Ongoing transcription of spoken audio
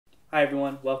Hi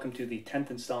everyone, welcome to the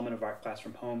 10th installment of Art Class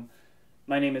from Home.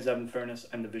 My name is Evan Furness,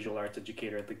 I'm the visual arts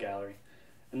educator at the gallery.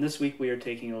 And this week we are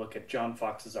taking a look at John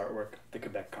Fox's artwork, The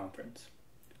Quebec Conference.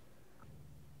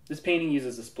 This painting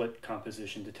uses a split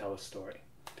composition to tell a story.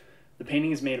 The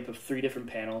painting is made up of 3 different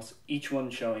panels, each one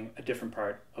showing a different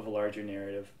part of a larger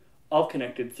narrative, all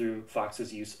connected through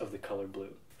Fox's use of the color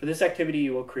blue. For this activity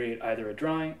you will create either a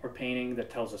drawing or painting that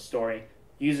tells a story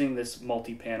using this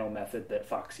multi-panel method that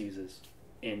Fox uses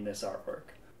in this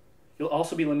artwork. You'll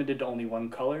also be limited to only one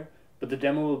color, but the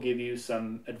demo will give you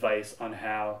some advice on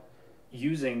how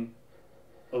using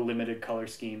a limited color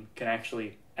scheme can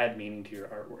actually add meaning to your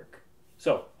artwork.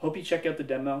 So, hope you check out the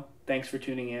demo. Thanks for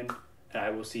tuning in, and I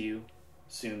will see you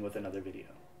soon with another video.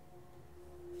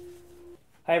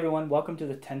 Hi everyone, welcome to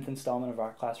the 10th installment of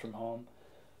Art Class from Home.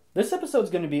 This episode is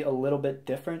going to be a little bit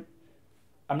different.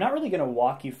 I'm not really going to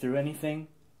walk you through anything.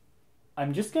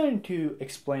 I'm just going to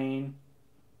explain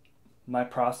my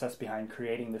process behind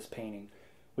creating this painting,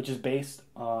 which is based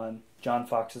on John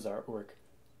Fox's artwork,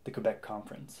 The Quebec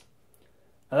Conference.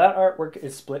 Now that artwork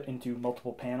is split into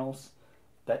multiple panels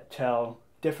that tell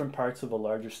different parts of a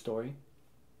larger story.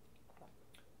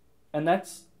 And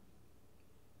that's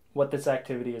what this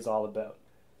activity is all about.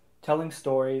 Telling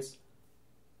stories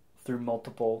through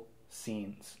multiple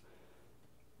scenes.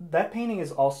 That painting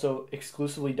is also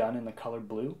exclusively done in the color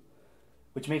blue,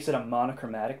 which makes it a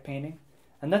monochromatic painting.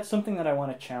 And that's something that I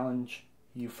want to challenge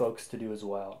you folks to do as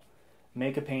well.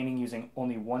 Make a painting using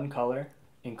only one color,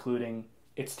 including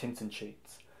its tints and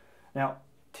shades. Now,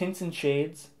 tints and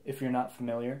shades, if you're not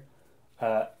familiar,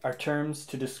 are terms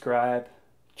to describe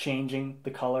changing the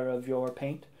color of your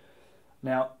paint.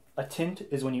 Now, a tint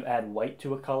is when you add white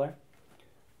to a color.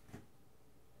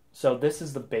 So this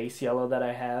is the base yellow that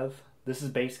I have. This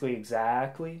is basically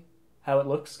exactly how it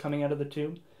looks coming out of the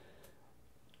tube.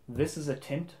 This is a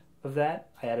tint of that.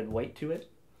 I added white to it.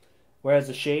 Whereas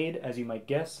a shade, as you might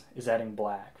guess, is adding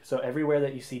black. So everywhere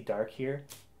that you see dark here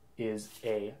is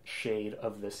a shade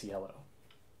of this yellow.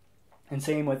 And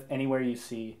same with anywhere you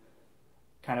see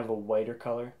kind of a whiter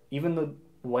color. Even the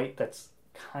white that's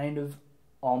kind of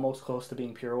almost close to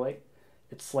being pure white,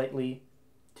 it's slightly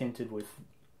tinted with...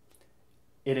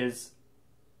 It is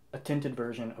a tinted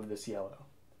version of this yellow.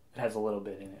 It has a little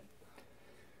bit in it.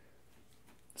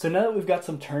 So now that we've got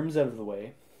some terms out of the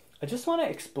way, I just want to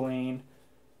explain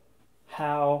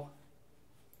how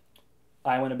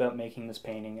I went about making this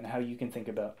painting and how you can think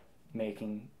about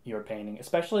making your painting,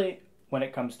 especially when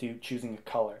it comes to choosing a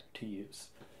color to use.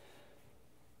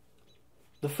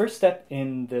 The first step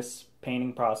in this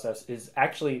painting process is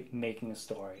actually making a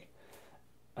story.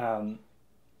 Now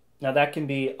that can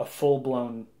be a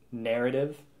full-blown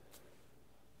narrative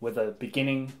with a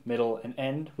beginning, middle, and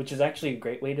end, which is actually a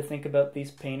great way to think about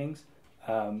these paintings.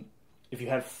 If you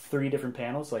have 3 different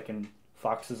panels, like in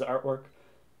Fox's artwork,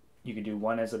 you could do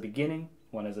one as a beginning,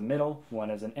 one as a middle, one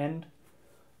as an end.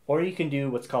 Or you can do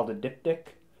what's called a diptych,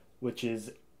 which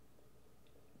is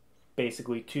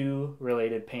basically 2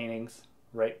 related paintings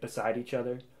right beside each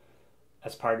other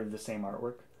as part of the same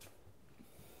artwork.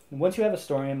 And once you have a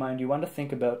story in mind, you want to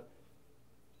think about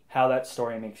how that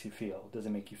story makes you feel. Does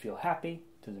it make you feel happy?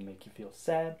 Does it make you feel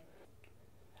sad?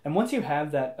 And once you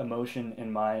have that emotion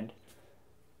in mind,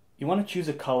 you want to choose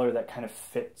a color that kind of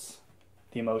fits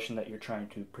the emotion that you're trying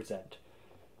to present.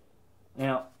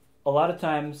 Now, a lot of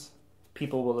times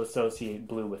people will associate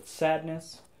blue with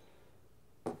sadness,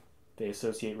 they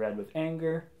associate red with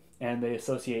anger, and they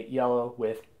associate yellow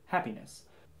with happiness.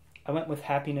 I went with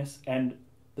happiness, and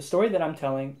the story that I'm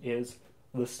telling is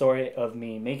the story of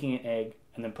me making an egg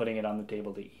and then putting it on the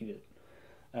table to eat it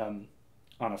on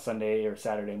a Sunday or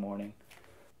Saturday morning.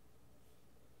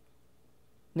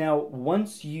 Now,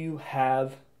 once you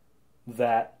have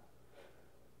that,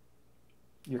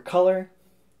 your color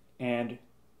and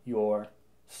your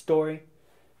story,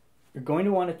 you're going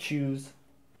to want to choose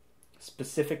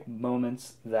specific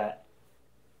moments that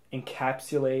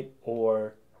encapsulate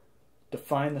or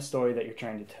define the story that you're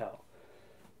trying to tell.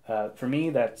 For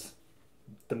me, that's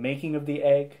the making of the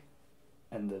egg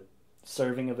and the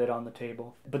serving of it on the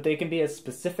table. But they can be as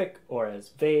specific or as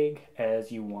vague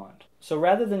as you want. So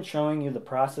rather than showing you the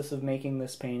process of making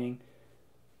this painting,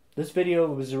 this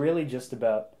video was really just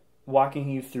about walking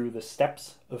you through the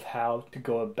steps of how to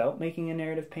go about making a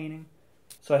narrative painting.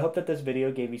 So I hope that this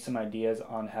video gave you some ideas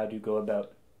on how to go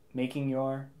about making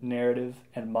your narrative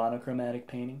and monochromatic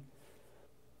painting.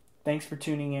 Thanks for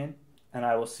tuning in, and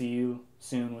I will see you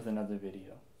soon with another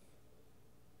video.